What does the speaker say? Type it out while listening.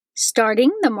Starting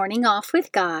the morning off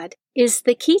with God is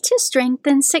the key to strength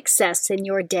and success in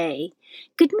your day.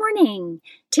 Good morning.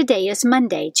 Today is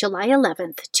Monday, July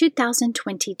 11th,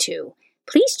 2022.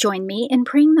 Please join me in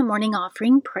praying the morning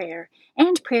offering prayer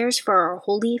and prayers for our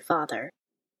Holy Father.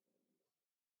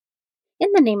 In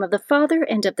the name of the Father,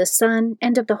 and of the Son,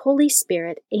 and of the Holy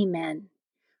Spirit, Amen.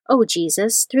 O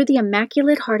Jesus, through the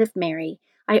Immaculate Heart of Mary,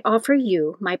 I offer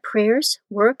you my prayers,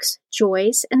 works,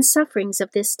 joys, and sufferings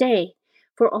of this day,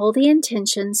 for all the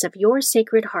intentions of your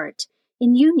Sacred Heart,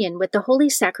 in union with the holy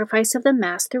sacrifice of the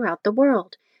Mass throughout the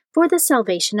world, for the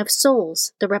salvation of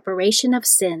souls, the reparation of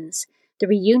sins, the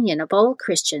reunion of all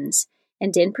Christians,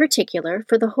 and in particular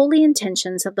for the holy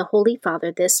intentions of the Holy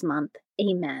Father this month.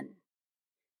 Amen.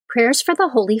 Prayers for the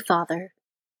Holy Father.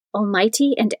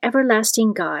 Almighty and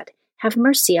everlasting God, have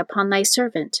mercy upon thy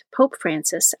servant, Pope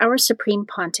Francis, our Supreme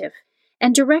Pontiff,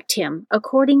 and direct him,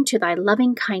 according to thy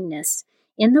loving kindness,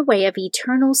 in the way of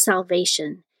eternal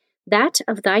salvation, that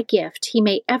of thy gift he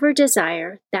may ever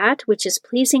desire that which is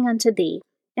pleasing unto thee,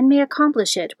 and may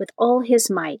accomplish it with all his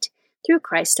might, through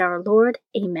Christ our Lord.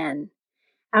 Amen.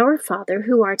 Our Father,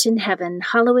 who art in heaven,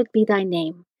 hallowed be thy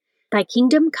name. Thy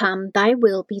kingdom come, thy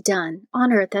will be done,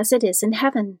 on earth as it is in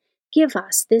heaven. Give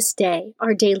us this day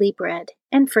our daily bread,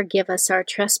 and forgive us our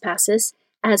trespasses,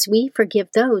 as we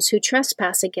forgive those who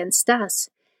trespass against us.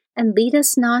 And lead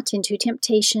us not into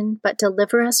temptation, but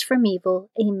deliver us from evil.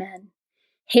 Amen.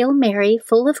 Hail Mary,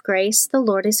 full of grace, the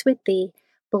Lord is with thee.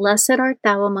 Blessed art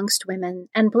thou amongst women,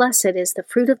 and blessed is the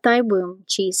fruit of thy womb,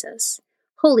 Jesus.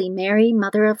 Holy Mary,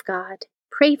 Mother of God,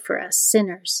 pray for us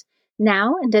sinners,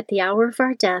 now and at the hour of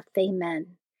our death.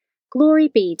 Amen. Glory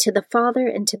be to the Father,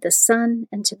 and to the Son,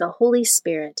 and to the Holy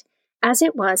Spirit, as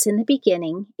it was in the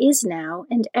beginning, is now,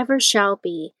 and ever shall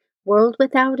be, world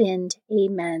without end.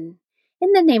 Amen.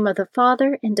 In the name of the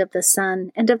Father, and of the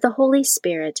Son, and of the Holy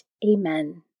Spirit.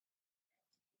 Amen.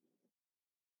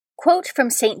 Quote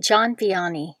from St. John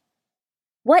Vianney.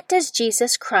 What does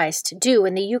Jesus Christ do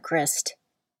in the Eucharist?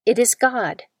 It is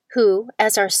God, who,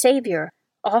 as our Savior,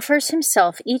 offers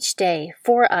himself each day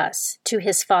for us to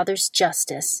his Father's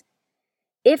justice.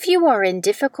 If you are in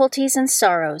difficulties and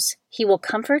sorrows, he will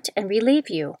comfort and relieve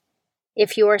you.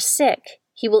 If you are sick,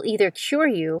 he will either cure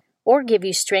you or give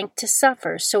you strength to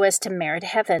suffer so as to merit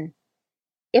heaven.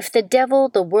 If the devil,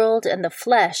 the world, and the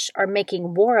flesh are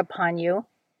making war upon you,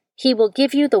 he will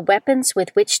give you the weapons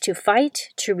with which to fight,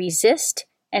 to resist,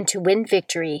 and to win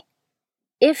victory.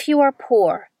 If you are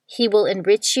poor, he will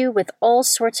enrich you with all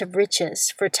sorts of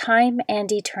riches for time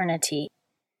and eternity.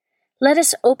 Let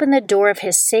us open the door of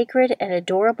his sacred and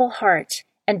adorable heart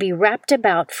and be wrapped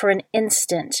about for an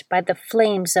instant by the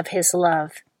flames of his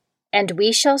love, and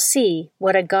we shall see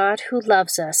what a God who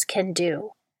loves us can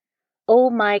do. O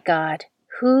my God,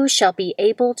 who shall be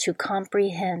able to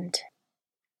comprehend?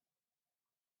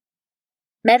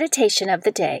 Meditation of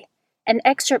the Day, an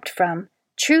excerpt from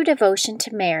True Devotion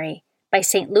to Mary by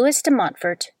St. Louis de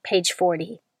Montfort, page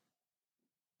 40.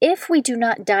 If we do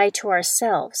not die to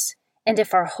ourselves, and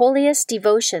if our holiest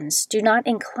devotions do not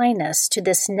incline us to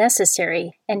this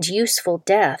necessary and useful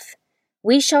death,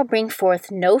 we shall bring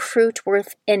forth no fruit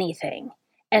worth anything,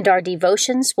 and our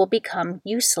devotions will become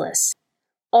useless.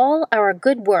 All our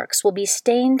good works will be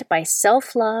stained by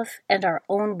self-love and our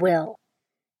own will.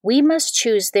 We must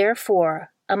choose,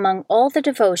 therefore, among all the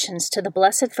devotions to the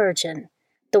Blessed Virgin,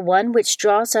 the one which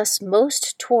draws us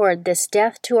most toward this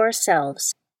death to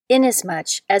ourselves,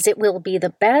 inasmuch as it will be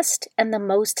the best and the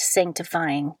most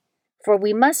sanctifying. For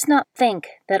we must not think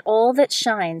that all that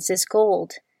shines is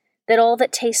gold, that all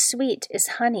that tastes sweet is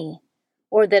honey,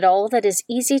 or that all that is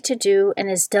easy to do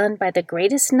and is done by the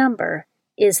greatest number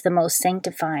is the most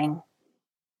sanctifying.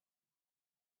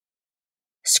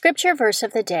 Scripture verse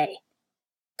of the day.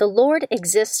 The Lord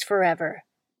exists forever.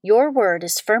 Your word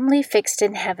is firmly fixed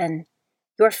in heaven.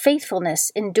 Your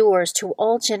faithfulness endures to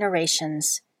all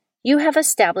generations. You have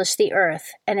established the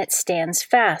earth, and it stands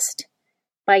fast.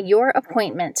 By your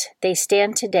appointment they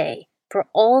stand today, for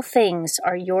all things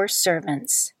are your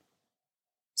servants.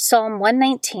 Psalm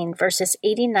 119, verses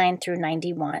 89 through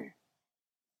 91.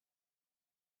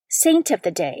 Saint of the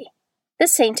Day. The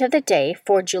saint of the day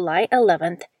for July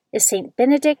 11th is Saint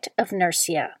Benedict of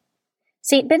Nursia.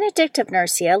 Saint Benedict of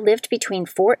Nursia lived between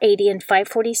 480 and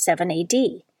 547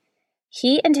 A.D.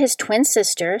 He and his twin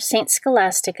sister, Saint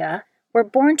Scholastica, were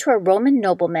born to a Roman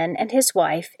nobleman and his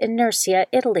wife in Nursia,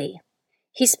 Italy.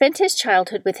 He spent his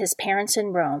childhood with his parents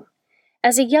in Rome.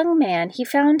 As a young man, he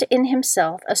found in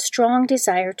himself a strong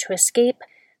desire to escape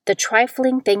the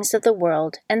trifling things of the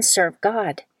world and serve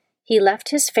God. He left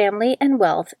his family and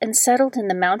wealth and settled in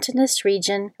the mountainous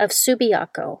region of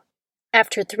Subiaco.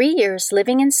 After 3 years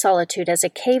living in solitude as a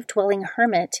cave-dwelling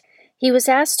hermit, he was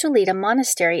asked to lead a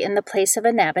monastery in the place of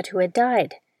an abbot who had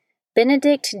died.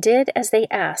 Benedict did as they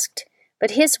asked,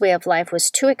 but his way of life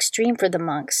was too extreme for the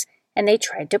monks, and they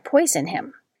tried to poison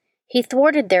him. He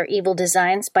thwarted their evil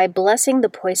designs by blessing the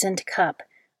poisoned cup,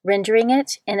 rendering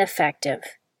it ineffective.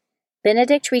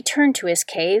 Benedict returned to his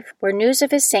cave, where news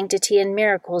of his sanctity and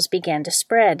miracles began to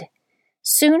spread.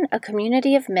 Soon a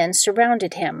community of men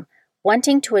surrounded him,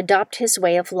 wanting to adopt his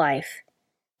way of life.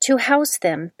 To house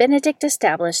them, Benedict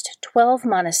established 12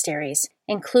 monasteries,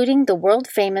 including the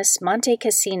world-famous Monte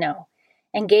Cassino,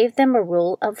 and gave them a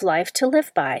rule of life to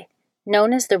live by,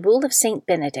 known as the Rule of Saint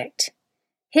Benedict.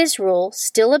 His rule,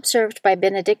 still observed by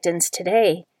Benedictines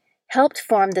today, helped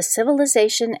form the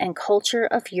civilization and culture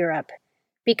of Europe.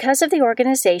 Because of the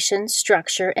organization,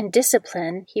 structure, and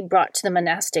discipline he brought to the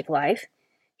monastic life,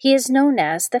 he is known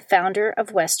as the founder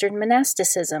of Western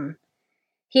monasticism.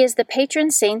 He is the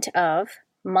patron saint of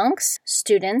monks,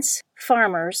 students,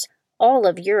 farmers, all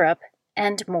of Europe,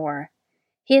 and more.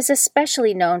 He is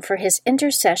especially known for his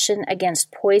intercession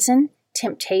against poison,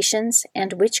 temptations,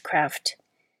 and witchcraft.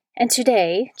 And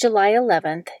today, July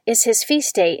 11th, is his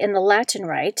feast day in the Latin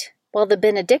Rite, while the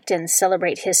Benedictines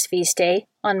celebrate his feast day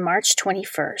on March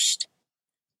 21st.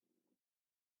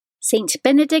 Saint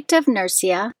Benedict of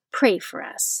Nursia, pray for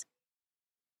us.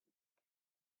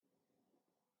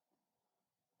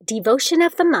 Devotion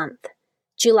of the Month.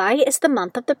 July is the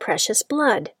month of the precious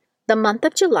blood. The month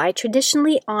of July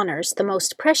traditionally honors the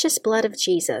most precious blood of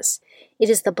Jesus. It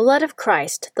is the blood of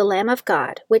Christ, the Lamb of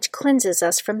God, which cleanses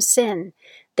us from sin.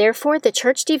 Therefore, the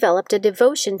Church developed a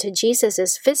devotion to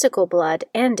Jesus' physical blood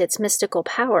and its mystical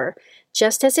power,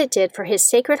 just as it did for his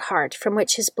sacred heart from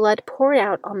which his blood poured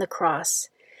out on the cross.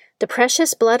 The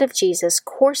precious blood of Jesus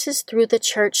courses through the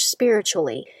Church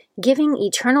spiritually, giving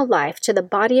eternal life to the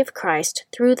body of Christ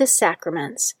through the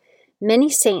sacraments. Many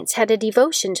saints had a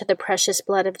devotion to the precious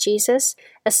blood of Jesus,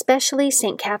 especially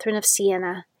St. Catherine of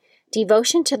Siena.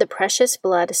 Devotion to the precious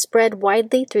blood spread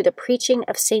widely through the preaching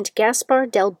of St. Gaspar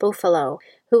del Bufalo,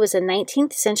 who was a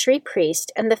 19th century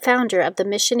priest and the founder of the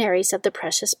Missionaries of the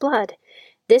Precious Blood.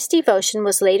 This devotion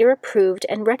was later approved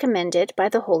and recommended by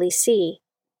the Holy See.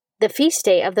 The feast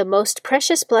day of the most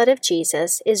precious blood of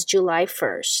Jesus is July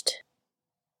 1st.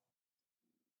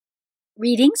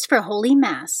 Readings for Holy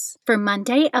Mass for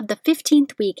Monday of the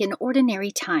 15th week in Ordinary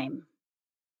Time.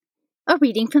 A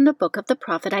reading from the book of the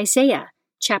prophet Isaiah,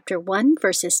 chapter 1,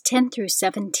 verses 10 through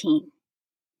 17.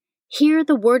 Hear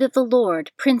the word of the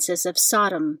Lord, princes of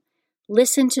Sodom.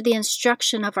 Listen to the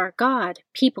instruction of our God,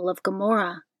 people of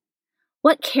Gomorrah.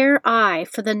 What care I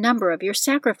for the number of your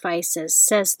sacrifices,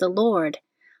 says the Lord.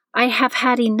 I have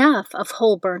had enough of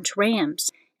whole burnt rams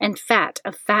and fat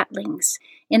of fatlings.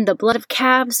 In the blood of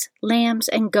calves, lambs,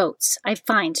 and goats I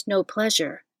find no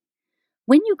pleasure.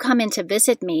 When you come in to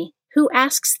visit me, who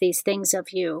asks these things of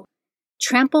you?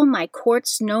 Trample my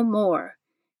courts no more.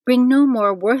 Bring no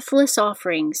more worthless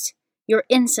offerings. Your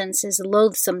incense is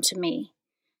loathsome to me.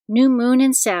 New moon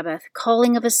and Sabbath,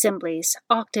 calling of assemblies,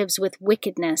 octaves with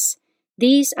wickedness,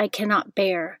 these I cannot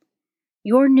bear.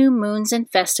 Your new moons and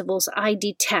festivals I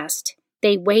detest.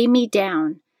 They weigh me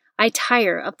down. I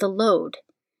tire of the load.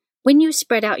 When you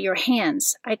spread out your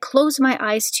hands, I close my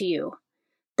eyes to you.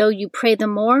 Though you pray the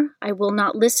more, I will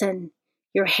not listen.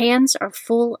 Your hands are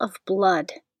full of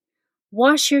blood.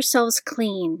 Wash yourselves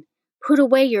clean. Put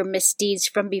away your misdeeds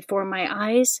from before my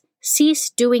eyes. Cease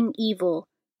doing evil.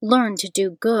 Learn to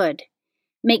do good.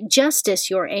 Make justice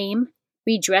your aim.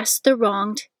 Redress the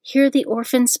wronged. Hear the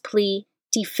orphan's plea.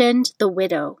 Defend the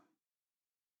widow.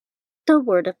 The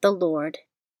Word of the Lord.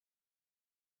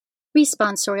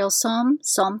 Responsorial Psalm,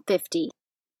 Psalm 50.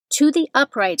 To the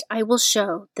upright I will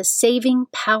show the saving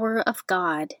power of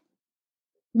God.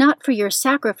 Not for your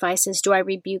sacrifices do I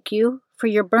rebuke you, for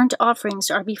your burnt offerings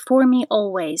are before me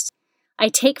always. I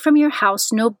take from your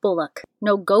house no bullock,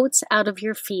 no goats out of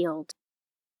your field.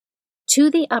 To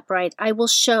the upright I will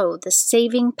show the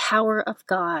saving power of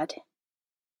God.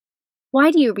 Why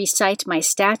do you recite my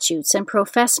statutes and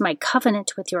profess my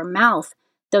covenant with your mouth,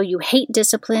 though you hate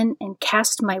discipline and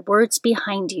cast my words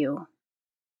behind you?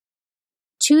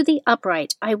 To the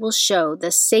upright I will show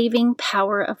the saving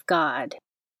power of God.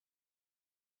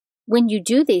 When you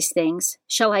do these things,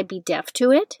 shall I be deaf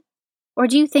to it? Or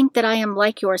do you think that I am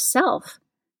like yourself?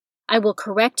 I will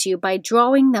correct you by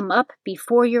drawing them up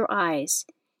before your eyes.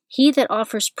 He that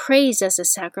offers praise as a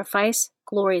sacrifice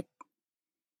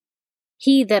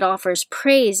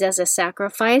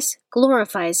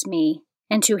glorifies me,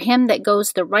 and to him that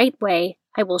goes the right way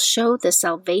I will show the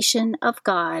salvation of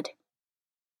God.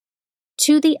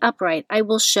 To the upright I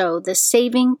will show the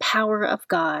saving power of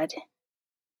God.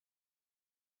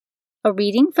 A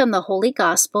reading from the Holy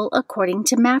Gospel according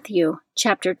to Matthew,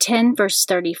 chapter 10, verse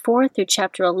 34 through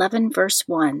chapter 11, verse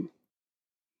 1.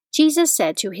 Jesus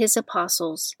said to his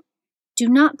apostles, "Do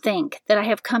not think that I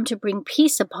have come to bring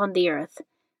peace upon the earth.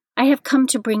 I have come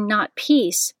to bring not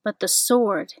peace, but the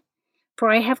sword. For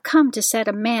I have come to set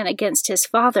a man against his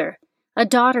father, a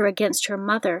daughter against her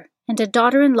mother, and a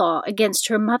daughter-in-law against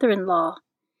her mother-in-law.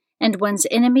 And one's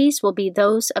enemies will be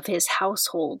those of his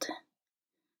household.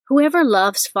 Whoever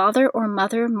loves father or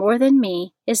mother more than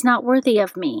me is not worthy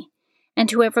of me, and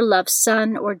whoever loves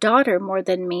son or daughter more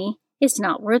than me is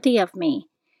not worthy of me,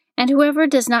 and whoever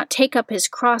does not take up his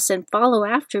cross and follow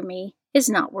after me is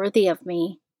not worthy of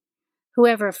me.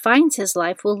 Whoever finds his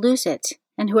life will lose it,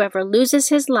 and whoever loses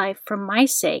his life for my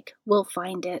sake will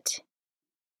find it.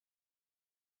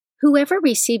 Whoever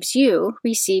receives you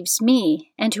receives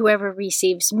me, and whoever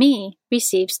receives me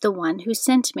receives the one who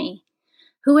sent me.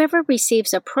 Whoever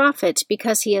receives a prophet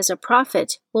because he is a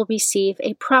prophet will receive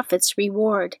a prophet's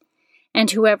reward,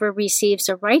 and whoever receives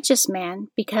a righteous man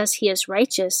because he is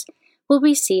righteous will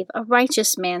receive a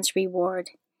righteous man's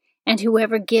reward. And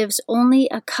whoever gives only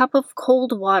a cup of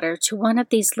cold water to one of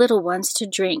these little ones to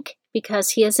drink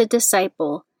because he is a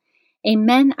disciple,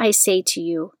 amen, I say to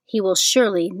you, he will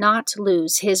surely not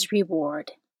lose his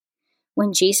reward."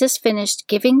 When Jesus finished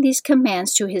giving these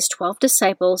commands to his 12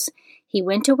 disciples, he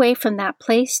went away from that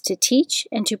place to teach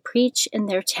and to preach in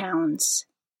their towns.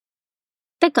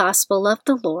 The Gospel of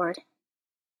the Lord.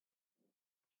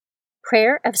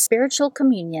 Prayer of Spiritual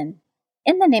Communion.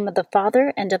 In the name of the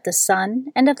Father, and of the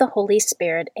Son, and of the Holy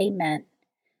Spirit, amen.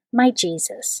 My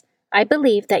Jesus, I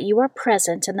believe that you are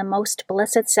present in the most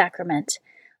blessed sacrament.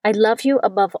 I love you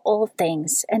above all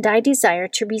things, and I desire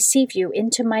to receive you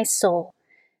into my soul.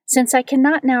 Since I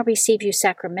cannot now receive you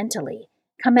sacramentally,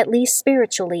 come at least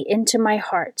spiritually into my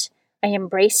heart. I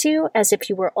embrace you as if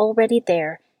you were already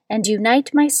there, and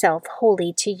unite myself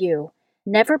wholly to you.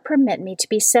 Never permit me to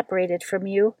be separated from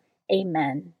you.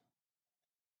 Amen.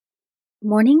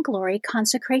 Morning Glory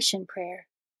Consecration Prayer.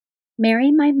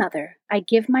 Mary, my Mother, I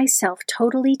give myself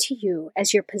totally to you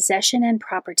as your possession and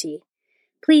property.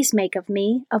 Please make of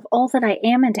me, of all that I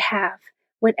am and have,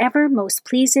 whatever most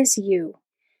pleases you.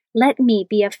 Let me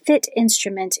be a fit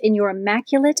instrument in your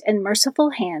immaculate and merciful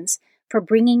hands for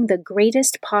bringing the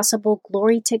greatest possible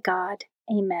glory to God.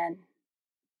 Amen.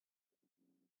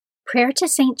 Prayer to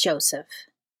Saint Joseph.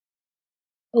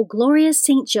 O glorious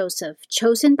Saint Joseph,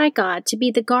 chosen by God to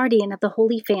be the guardian of the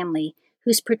Holy Family,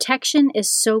 whose protection is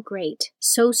so great,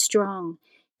 so strong,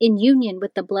 in union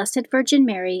with the Blessed Virgin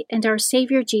Mary and our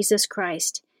Savior Jesus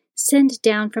Christ, send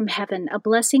down from heaven a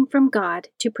blessing from God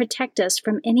to protect us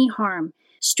from any harm.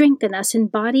 Strengthen us in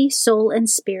body, soul, and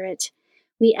spirit.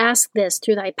 We ask this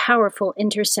through thy powerful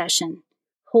intercession.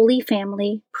 Holy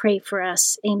Family, pray for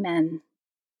us. Amen.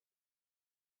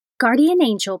 Guardian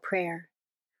Angel Prayer.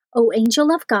 O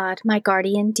angel of God, my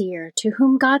guardian dear, to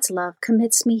whom God's love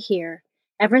commits me here,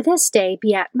 ever this day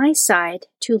be at my side,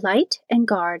 to light and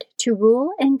guard, to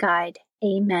rule and guide.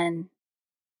 Amen.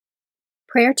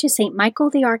 Prayer to Saint Michael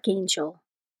the Archangel.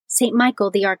 Saint Michael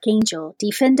the Archangel,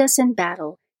 defend us in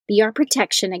battle. Be our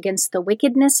protection against the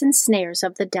wickedness and snares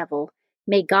of the devil.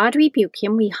 May God rebuke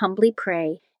him, we humbly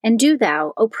pray. And do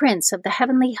thou, O Prince of the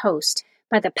heavenly host,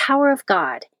 by the power of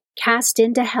God, cast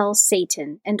into hell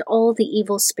Satan and all the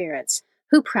evil spirits,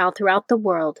 who prowl throughout the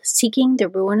world, seeking the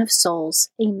ruin of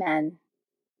souls. Amen.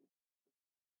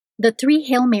 The Three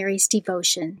Hail Marys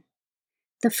Devotion.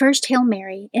 The first Hail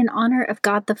Mary, in honor of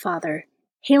God the Father.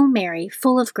 Hail Mary,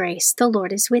 full of grace, the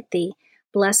Lord is with thee.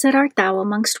 Blessed art thou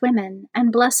amongst women,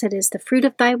 and blessed is the fruit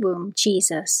of thy womb,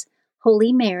 Jesus.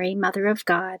 Holy Mary, Mother of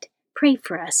God, pray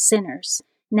for us sinners,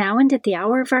 now and at the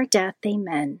hour of our death.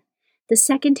 Amen. The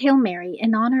second Hail Mary,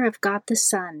 in honor of God the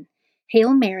Son.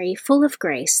 Hail Mary, full of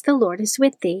grace, the Lord is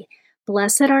with thee.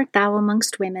 Blessed art thou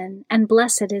amongst women, and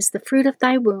blessed is the fruit of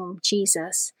thy womb,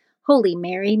 Jesus. Holy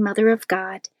Mary, Mother of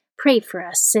God, pray for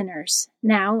us sinners,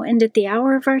 now and at the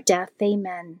hour of our death.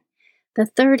 Amen. The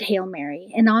third Hail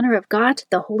Mary, in honor of God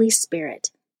the Holy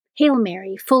Spirit. Hail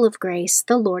Mary, full of grace,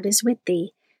 the Lord is with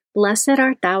thee. Blessed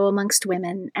art thou amongst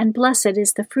women, and blessed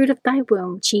is the fruit of thy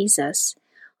womb, Jesus.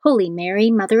 Holy Mary,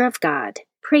 Mother of God,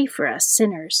 pray for us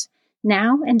sinners,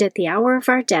 now and at the hour of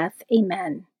our death.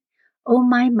 Amen. O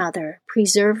my Mother,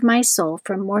 preserve my soul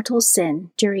from mortal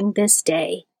sin during this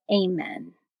day.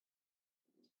 Amen.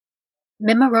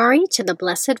 Memorare to the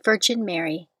Blessed Virgin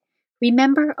Mary.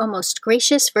 Remember, O most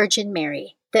gracious Virgin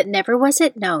Mary, that never was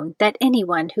it known that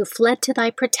anyone who fled to thy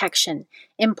protection,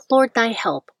 implored thy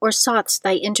help, or sought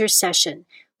thy intercession,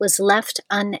 was left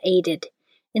unaided.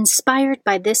 Inspired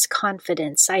by this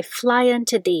confidence, I fly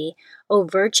unto thee, O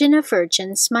Virgin of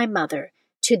Virgins, my Mother.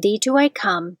 To thee do I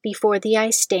come, before thee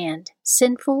I stand,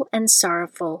 sinful and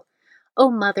sorrowful. O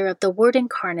Mother of the Word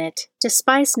incarnate,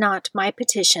 despise not my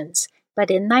petitions,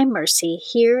 but in thy mercy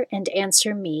hear and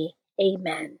answer me.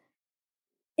 Amen.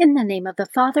 In the name of the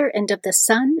Father, and of the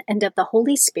Son, and of the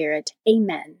Holy Spirit.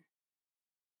 Amen.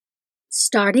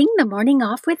 Starting the morning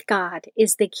off with God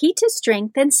is the key to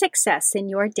strength and success in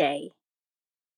your day.